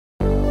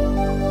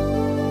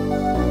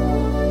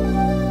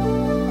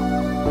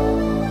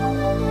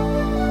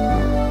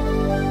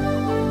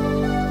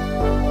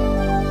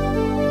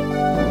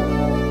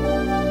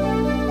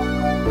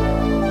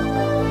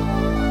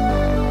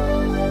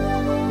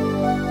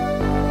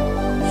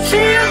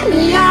Take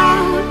me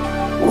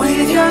out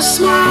with your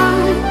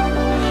smile.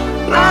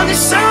 Now the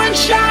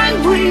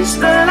sunshine brings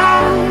the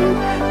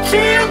light.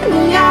 Fill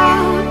me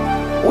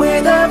out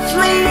with a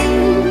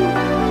flame.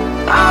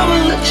 I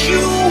will let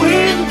you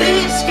in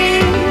this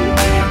game.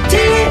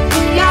 Take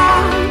me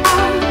out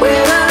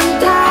when I'm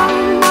down.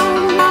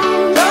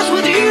 'Cause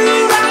with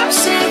you I'm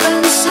safe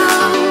and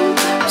sound.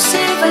 I'm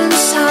safe and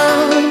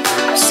sound.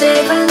 I'm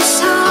safe and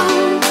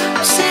sound.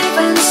 I'm safe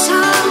and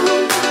sound.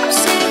 I'm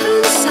safe and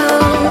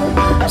sound.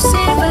 I'm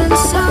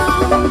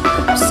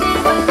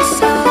safe and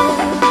sound.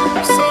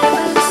 I'm safe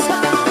and sound. I'm safe and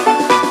sound.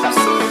 I'm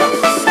safe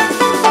and sound.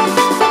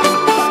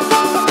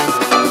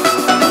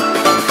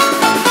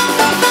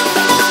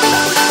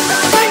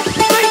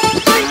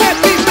 Bring that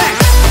beat back.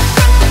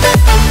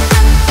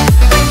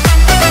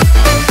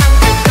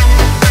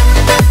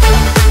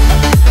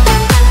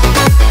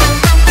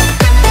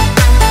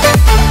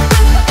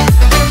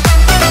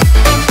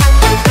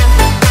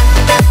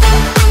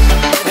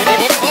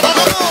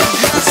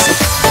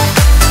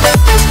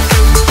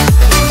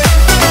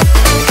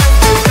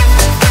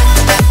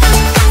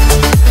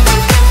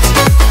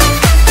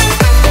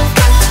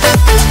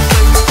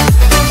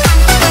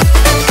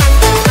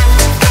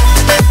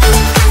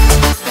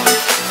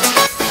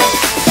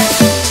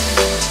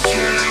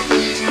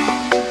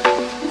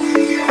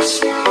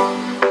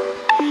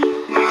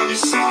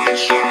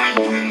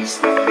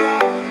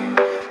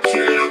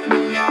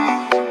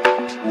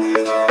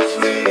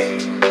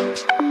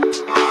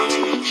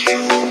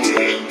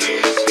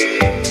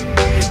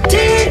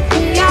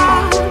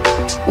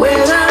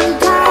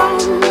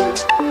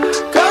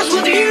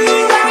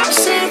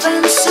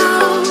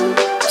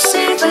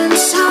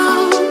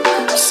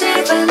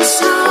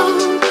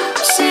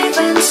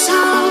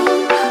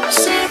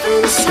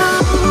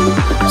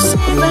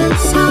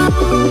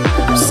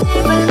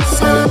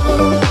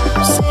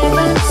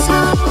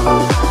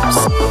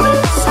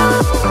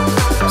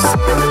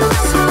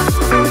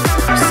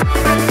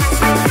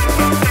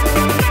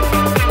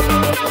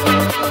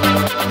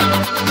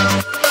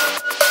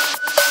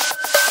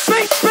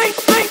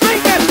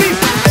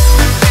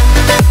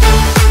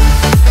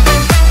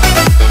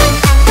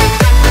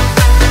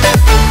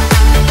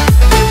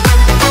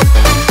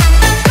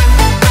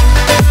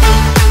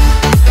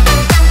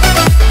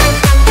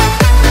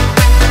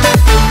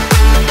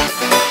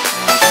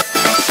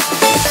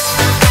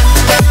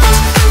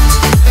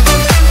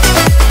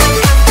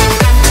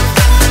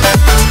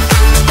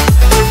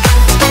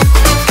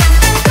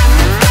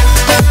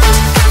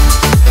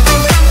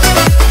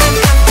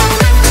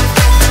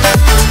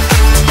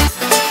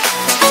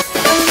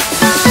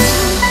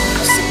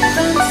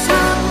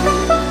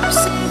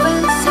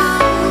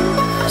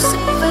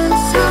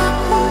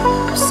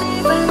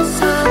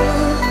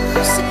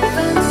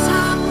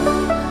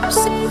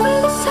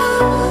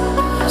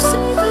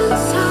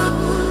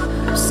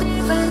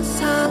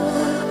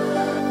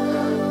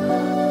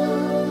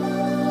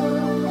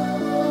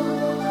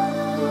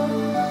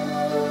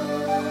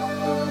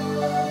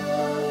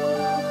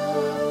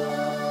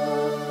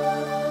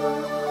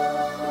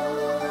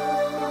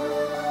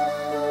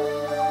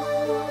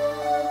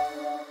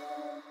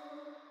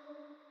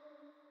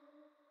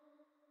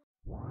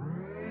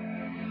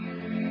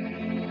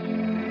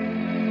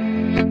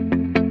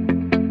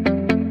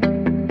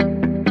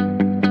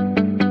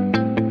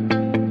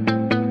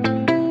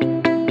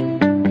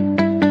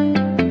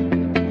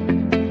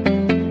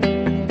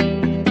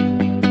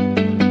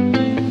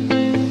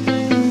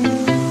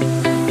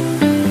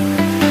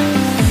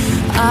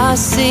 I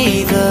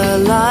see the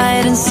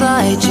light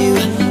inside you,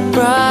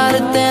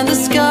 brighter than the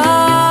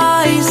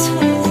skies.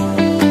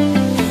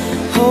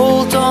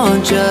 Hold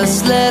on,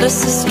 just let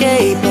us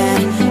escape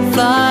and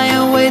fly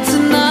away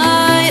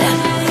tonight.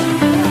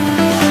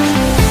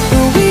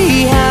 We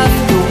have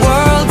the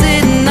world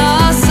in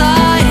our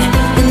sight,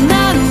 and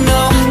I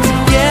know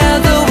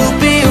together we'll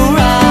be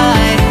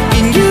alright.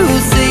 Can you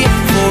see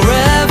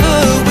forever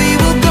we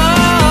will go?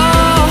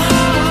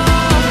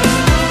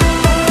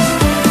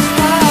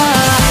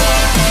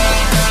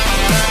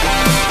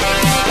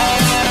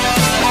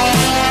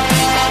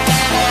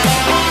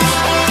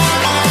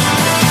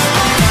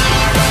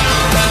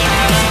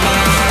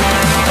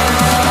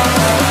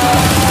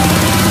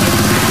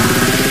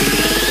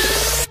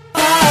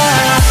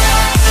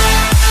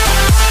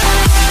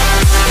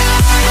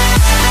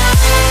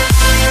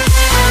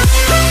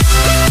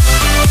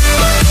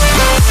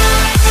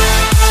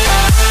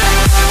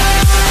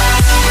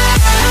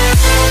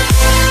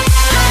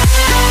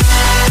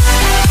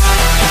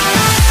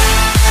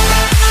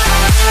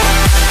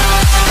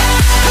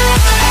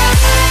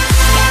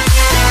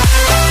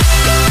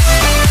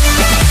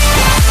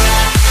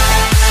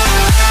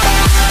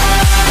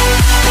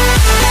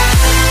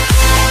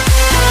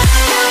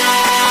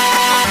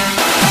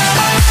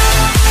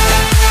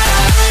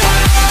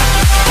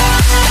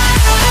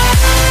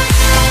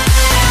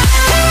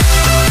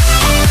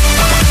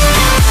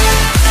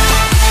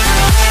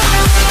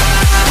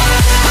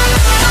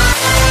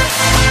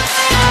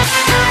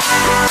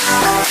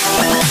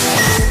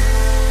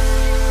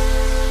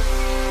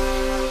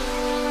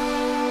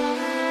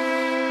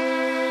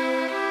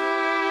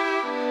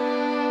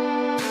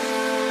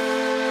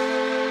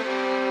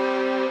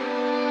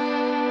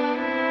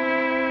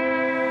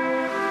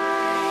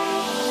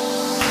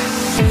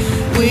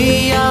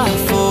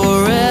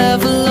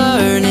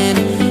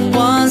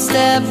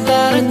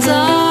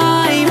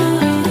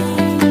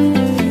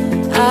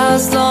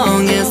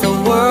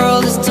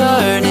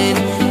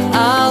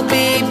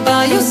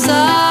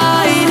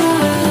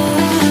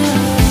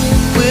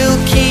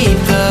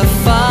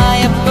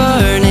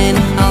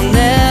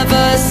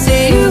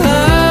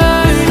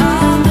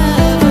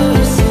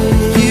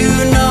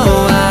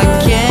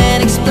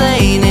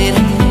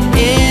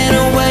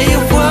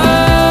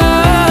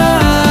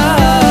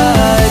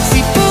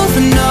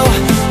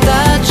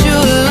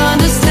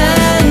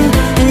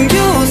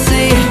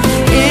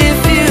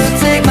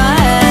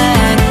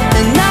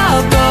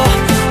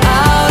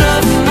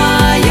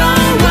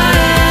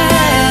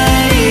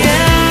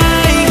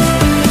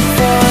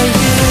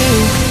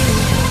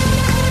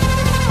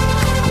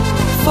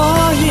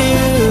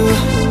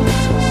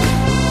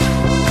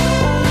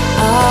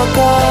 I'll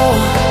go.